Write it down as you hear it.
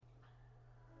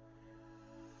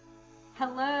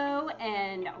Hello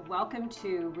and welcome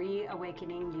to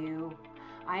Reawakening You.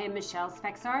 I am Michelle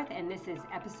Spexarth and this is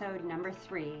episode number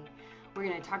 3. We're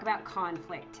going to talk about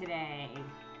conflict today.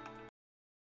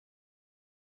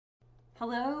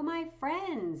 Hello, my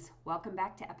friends. Welcome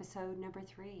back to episode number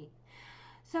 3.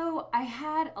 So I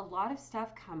had a lot of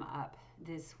stuff come up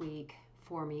this week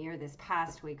for me, or this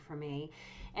past week for me.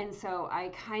 And so I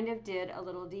kind of did a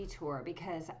little detour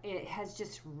because it has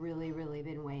just really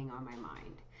been weighing on my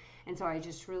mind. And so I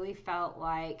just really felt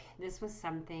like this was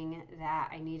something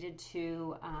that I needed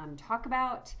to talk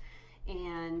about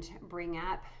and bring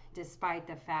up, despite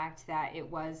the fact that it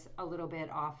was a little bit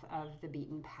off of the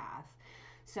beaten path.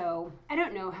 So I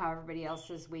don't know how everybody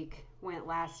else's week went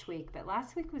last week, but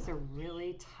last week was a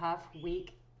really tough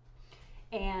week.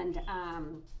 And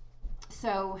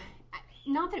so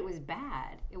not that it was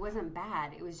bad. It wasn't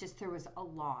bad. It was just there was a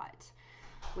lot.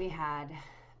 We had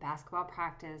basketball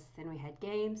practice, then we had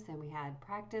games, then we had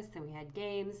practice, then we had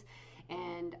games,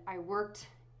 and I worked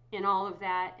in all of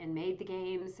that and made the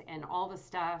games and all the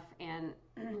stuff, and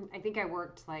I think I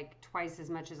worked like twice as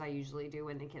much as I usually do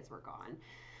when the kids were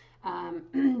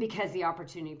gone, because the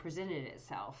opportunity presented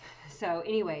itself. So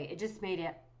anyway, it just made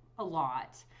it a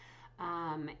lot,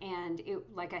 and it,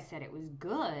 like I said, it was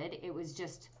good. It was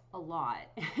just a lot.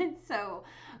 And so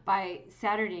by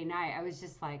Saturday night, I was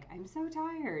just like, I'm so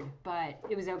tired, but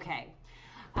it was okay.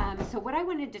 So what I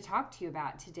wanted to talk to you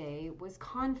about today was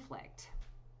conflict.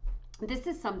 This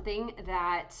is something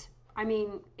that, I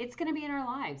mean, it's going to be in our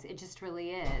lives. It just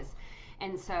really is.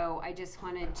 And so I just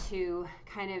wanted to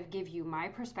kind of give you my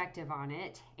perspective on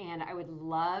it. And I would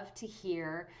love to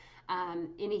hear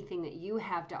anything that you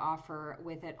have to offer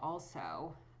with it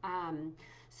also.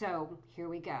 So here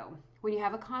we go. When you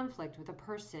have a conflict with a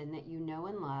person that you know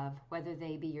and love, whether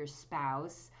they be your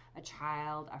spouse, a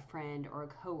child, a friend, or a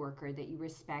coworker that you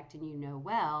respect and you know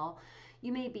well,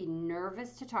 you may be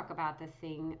nervous to talk about the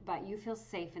thing, but you feel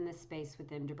safe in the space with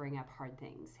them to bring up hard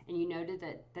things. And you know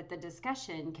that the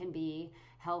discussion can be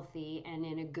healthy and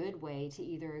in a good way to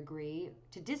either agree,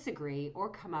 to disagree, or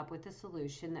come up with a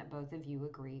solution that both of you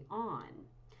agree on.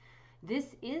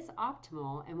 This is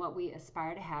optimal and what we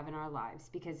aspire to have in our lives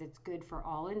because it's good for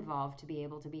all involved to be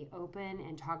able to be open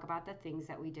and talk about the things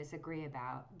that we disagree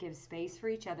about, give space for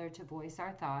each other to voice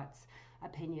our thoughts,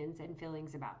 opinions, and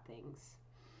feelings about things.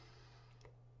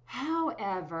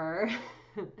 However,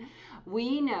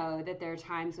 we know that there are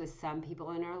times with some people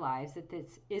in our lives that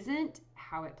this isn't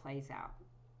how it plays out.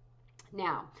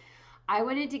 Now, I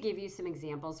wanted to give you some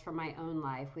examples from my own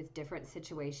life with different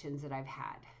situations that I've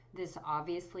had. This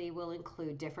obviously will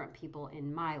include different people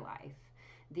in my life.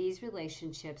 These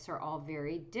relationships are all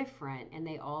very different and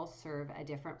they all serve a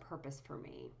different purpose for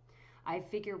me. I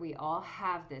figure we all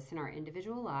have this in our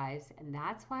individual lives, and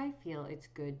that's why I feel it's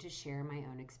good to share my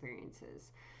own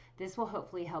experiences. This will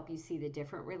hopefully help you see the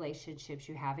different relationships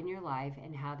you have in your life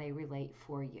and how they relate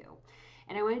for you.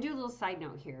 And I want to do a little side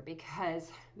note here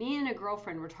because me and a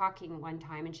girlfriend were talking one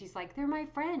time and she's like, they're my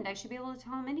friend. I should be able to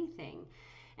tell them anything.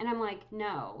 And I'm like,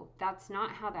 no, that's not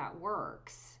how that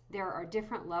works. There are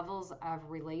different levels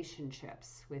of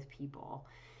relationships with people.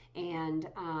 And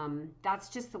that's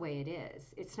just the way it is.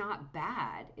 It's not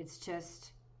bad. It's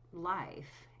just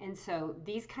life. And so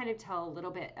these kind of tell a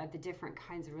little bit of the different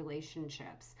kinds of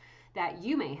relationships that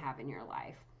you may have in your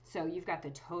life. So you've got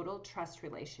the total trust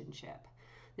relationship.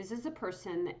 This is a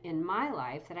person in my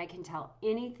life that I can tell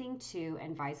anything to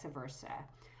and vice versa.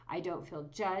 I don't feel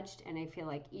judged, and I feel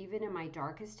like even in my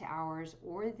darkest hours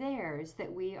or theirs that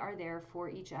we are there for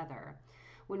each other.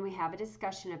 When we have a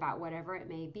discussion about whatever it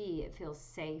may be, it feels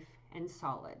safe and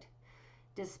solid.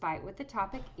 Despite what the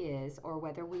topic is or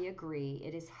whether we agree,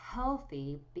 it is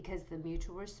healthy because the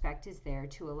mutual respect is there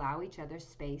to allow each other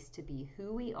space to be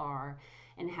who we are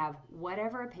and have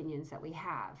whatever opinions that we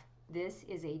have. This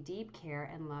is a deep care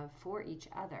and love for each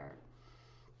other.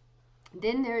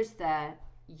 Then there's the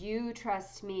you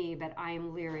trust me, but I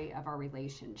am leery of our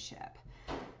relationship.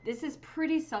 This is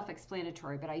pretty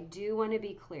self-explanatory, but I do want to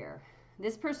be clear.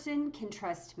 This person can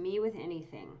trust me with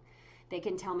anything. They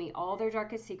can tell me all their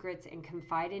darkest secrets and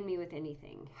confide in me with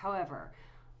anything. However,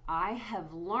 I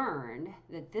have learned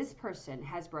that this person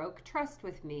has broke trust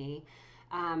with me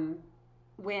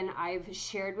when I've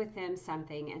shared with them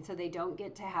something, and so they don't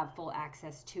get to have full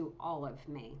access to all of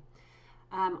me.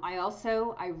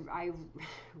 I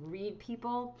read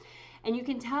people, and you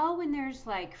can tell when there's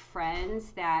like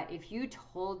friends that if you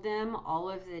told them all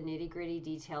of the nitty-gritty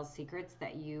detailed secrets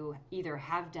that you either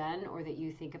have done or that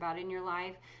you think about in your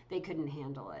life, they couldn't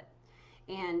handle it.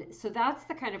 And so that's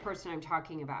the kind of person I'm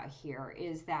talking about here,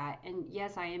 is that, and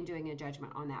yes, I am doing a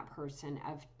judgment on that person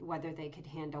of whether they could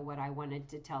handle what I wanted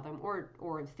to tell them,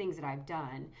 or things that I've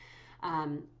done,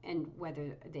 and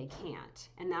whether they can't.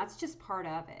 And that's just part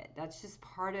of it. That's just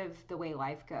part of the way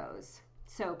life goes.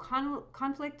 So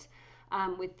conflict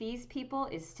with these people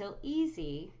is still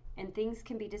easy, and things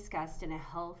can be discussed in a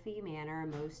healthy manner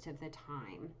most of the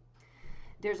time.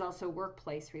 There's also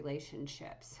workplace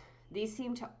relationships. These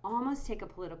seem to almost take a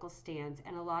political stance,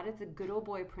 and a lot of the good old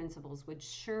boy principles would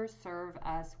sure serve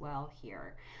us well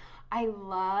here. I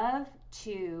love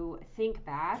to think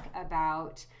back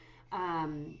about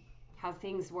how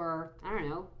things were, I don't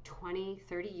know, 20,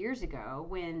 30 years ago,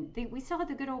 when we still had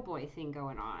the good old boy thing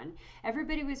going on.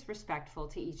 Everybody was respectful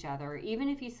to each other. Even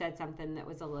if you said something that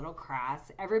was a little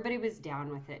crass, everybody was down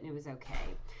with it and it was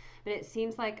okay. But it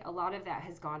seems like a lot of that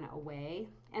has gone away,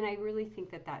 and I really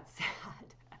think that that's sad.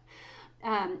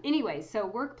 Anyway, so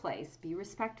workplace, be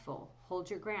respectful, hold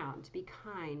your ground, be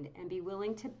kind, and be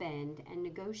willing to bend and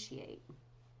negotiate.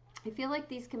 I feel like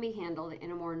these can be handled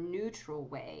in a more neutral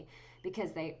way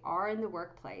because they are in the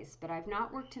workplace, but I've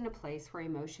not worked in a place where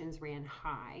emotions ran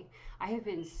high. I have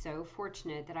been so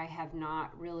fortunate that I have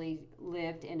not really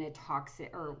lived in a toxic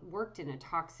or worked in a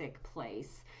toxic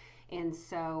place. And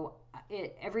so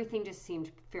everything just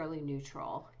seemed fairly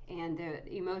neutral, and the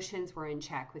emotions were in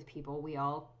check with people. We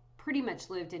all pretty much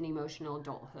lived in emotional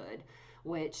adulthood,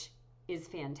 which is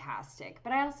fantastic.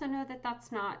 But I also know that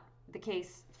that's not the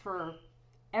case for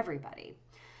everybody.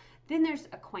 Then there's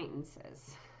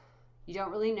acquaintances. You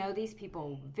don't really know these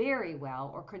people very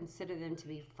well or consider them to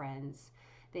be friends.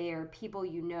 They are people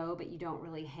you know, but you don't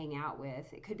really hang out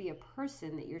with. It could be a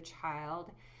person that your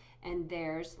child and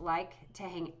theirs like to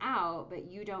hang out, but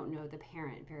you don't know the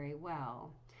parent very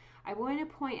well. I want to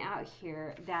point out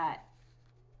here that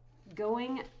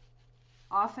going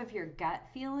off of your gut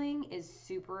feeling is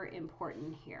super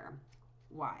important here.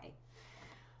 Why?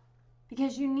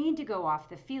 Because you need to go off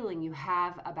the feeling you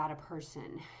have about a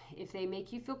person. If they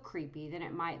make you feel creepy, then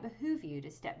it might behoove you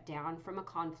to step down from a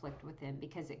conflict with them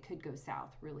because it could go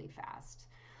south really fast.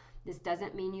 This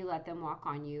doesn't mean you let them walk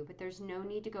on you, but there's no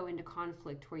need to go into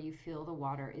conflict where you feel the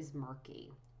water is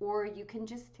murky. Or you can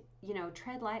just,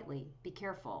 tread lightly, be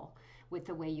careful with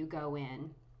the way you go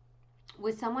in.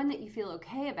 With someone that you feel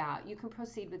okay about, you can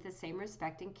proceed with the same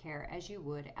respect and care as you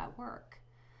would at work.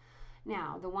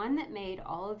 Now, the one that made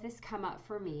all of this come up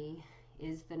for me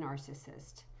is the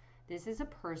narcissist. This is a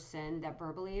person that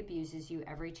verbally abuses you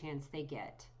every chance they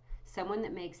get. Someone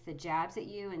that makes the jabs at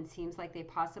you and seems like they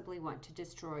possibly want to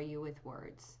destroy you with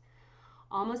words.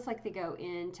 Almost like they go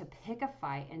in to pick a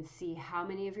fight and see how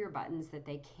many of your buttons that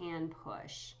they can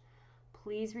push.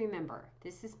 Please remember,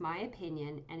 this is my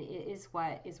opinion and it is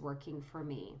what is working for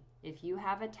me. If you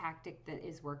have a tactic that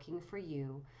is working for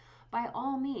you, by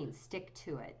all means, stick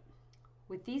to it.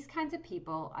 With these kinds of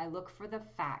people, I look for the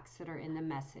facts that are in the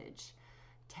message.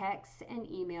 Texts and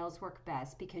emails work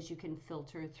best because you can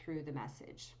filter through the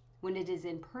message. When it is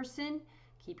in person,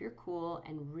 keep your cool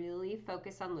and really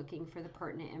focus on looking for the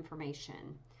pertinent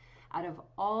information. Out of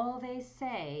all they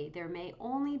say, there may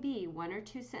only be one or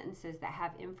two sentences that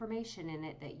have information in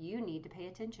it that you need to pay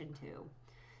attention to.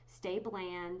 Stay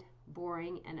bland,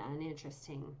 boring, and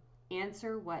uninteresting.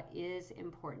 Answer what is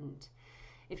important.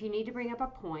 If you need to bring up a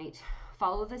point,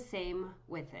 follow the same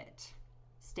with it.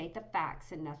 State the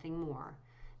facts and nothing more.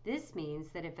 This means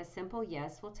that if a simple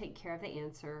yes will take care of the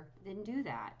answer, then do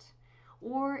that.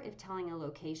 Or if telling a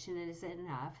location is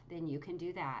enough, then you can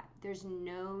do that. There's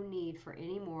no need for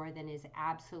any more than is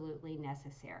absolutely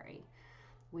necessary.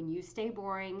 When you stay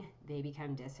boring, they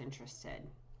become disinterested.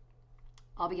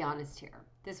 I'll be honest here.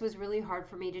 This was really hard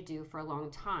for me to do for a long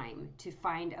time, to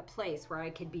find a place where I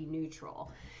could be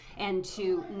neutral and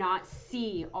to not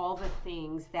see all the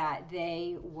things that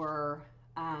they were,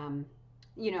 all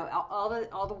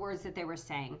the words that they were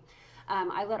saying.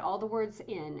 I let all the words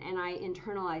in and I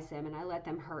internalized them and I let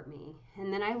them hurt me.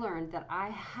 And then I learned that I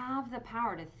have the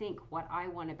power to think what I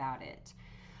want about it.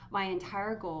 My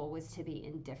entire goal was to be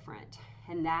indifferent,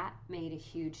 and that made a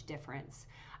huge difference.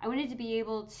 I wanted to be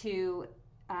able to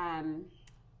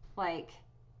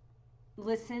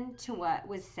listen to what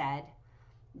was said,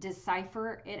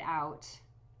 decipher it out,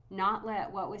 not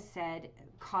let what was said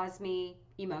cause me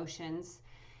emotions,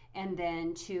 and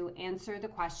then to answer the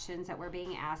questions that were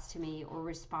being asked to me or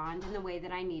respond in the way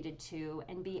that I needed to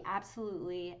and be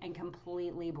absolutely and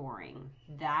completely boring.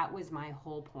 That was my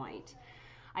whole point.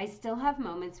 I still have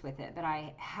moments with it, but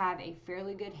I have a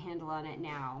fairly good handle on it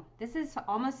now. This is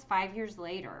almost 5 years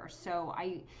later. So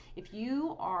if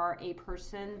you are a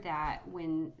person that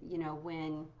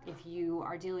if you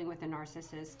are dealing with a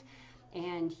narcissist,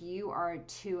 and you are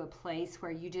to a place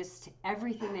where you just,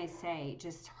 everything they say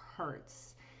just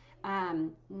hurts,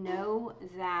 know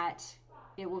that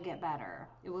it will get better.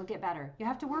 It will get better. You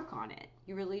have to work on it.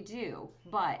 You really do.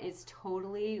 But it's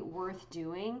totally worth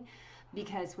doing,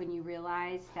 because when you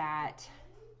realize that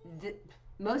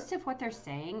most of what they're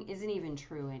saying isn't even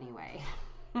true anyway.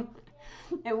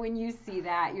 And when you see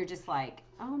that, you're just like,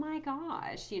 oh my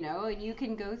gosh, and you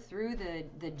can go through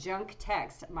the junk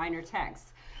text, minor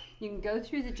text. You can go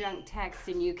through the junk text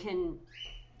and you can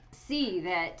see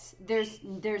that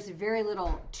there's very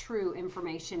little true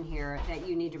information here that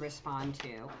you need to respond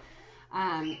to.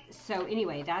 So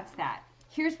anyway, that's that.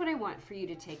 Here's what I want for you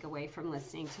to take away from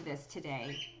listening to this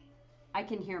today. I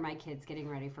can hear my kids getting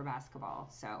ready for basketball,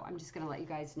 so I'm just going to let you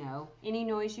guys know. Any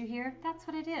noise you hear, that's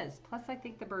what it is. Plus, I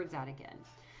think the bird's out again.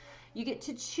 You get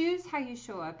to choose how you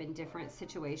show up in different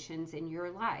situations in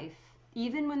your life.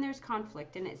 Even when there's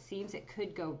conflict and it seems it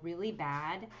could go really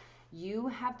bad, you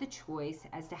have the choice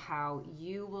as to how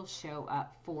you will show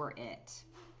up for it.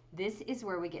 This is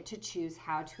where we get to choose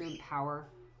how to empower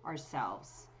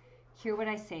ourselves. Hear what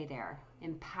I say there.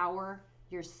 Empower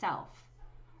yourself.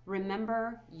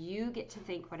 Remember, you get to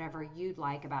think whatever you'd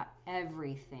like about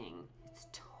everything. It's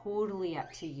totally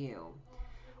up to you.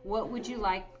 What would you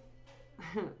like?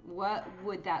 What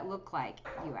would that look like,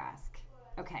 you ask?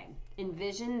 Okay,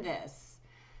 envision this.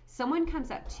 Someone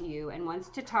comes up to you and wants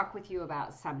to talk with you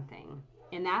about something.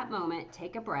 In that moment,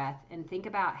 take a breath and think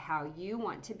about how you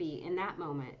want to be in that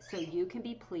moment so you can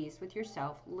be pleased with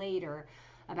yourself later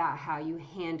about how you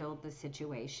handled the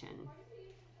situation.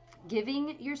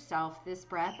 Giving yourself this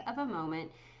breath of a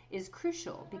moment is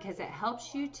crucial because it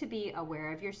helps you to be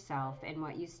aware of yourself and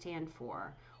what you stand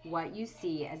for, what you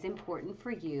see as important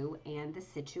for you and the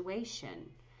situation.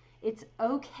 It's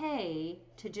okay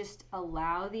to just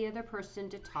allow the other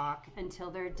person to talk until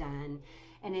they're done,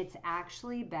 and it's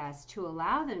actually best to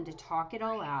allow them to talk it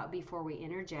all out before we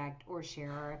interject or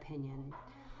share our opinion.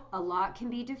 A lot can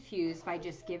be diffused by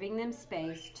just giving them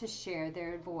space to share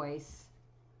their voice.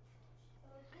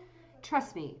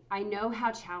 Trust me, I know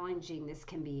how challenging this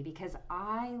can be because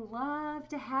I love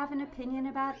to have an opinion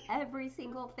about every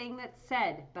single thing that's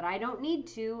said, but I don't need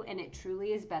to, and it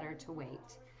truly is better to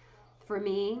wait. For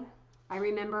me, I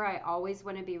remember I always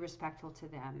want to be respectful to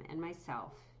them and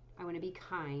myself. I want to be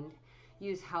kind,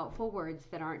 use helpful words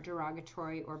that aren't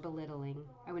derogatory or belittling.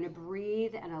 I want to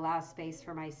breathe and allow space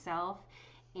for myself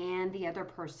and the other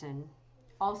person.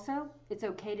 Also, it's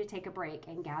okay to take a break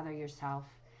and gather yourself.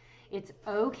 It's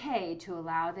okay to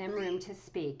allow them room to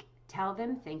speak. Tell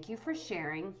them, thank you for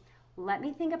sharing. Let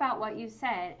me think about what you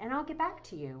said and I'll get back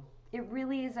to you. It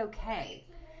really is okay.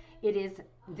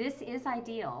 This is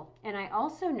ideal. And I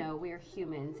also know we are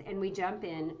humans and we jump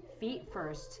in feet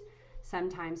first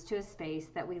sometimes to a space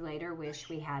that we later wish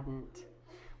we hadn't.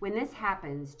 When this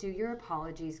happens, do your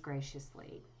apologies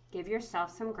graciously. Give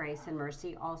yourself some grace and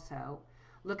mercy also.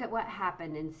 Look at what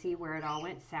happened and see where it all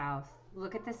went south.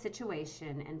 Look at the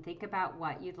situation and think about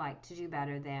what you'd like to do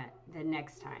better than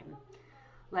next time.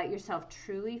 Let yourself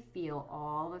truly feel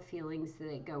all the feelings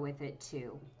that go with it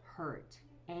too. Hurt,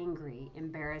 angry,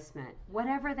 embarrassment,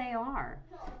 whatever they are.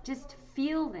 Just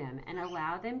feel them and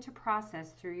allow them to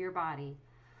process through your body.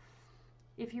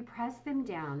 If you press them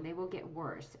down, they will get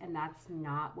worse, and that's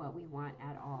not what we want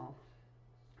at all.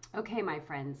 Okay, my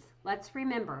friends, let's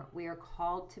remember we are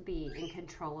called to be in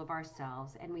control of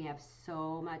ourselves, and we have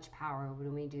so much power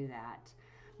when we do that.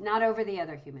 Not over the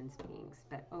other human beings,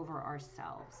 but over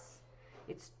ourselves.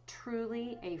 It's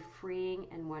truly a freeing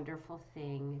and wonderful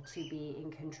thing to be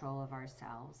in control of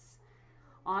ourselves.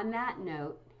 On that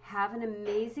note, have an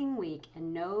amazing week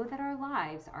and know that our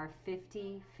lives are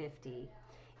 50-50.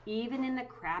 Even in the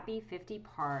crappy 50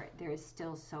 part, there is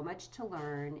still so much to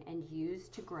learn and use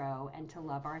to grow and to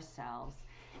love ourselves,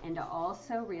 and to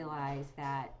also realize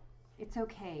that it's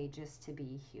okay just to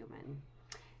be human.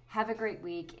 Have a great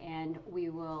week, and we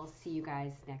will see you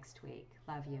guys next week.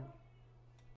 Love you.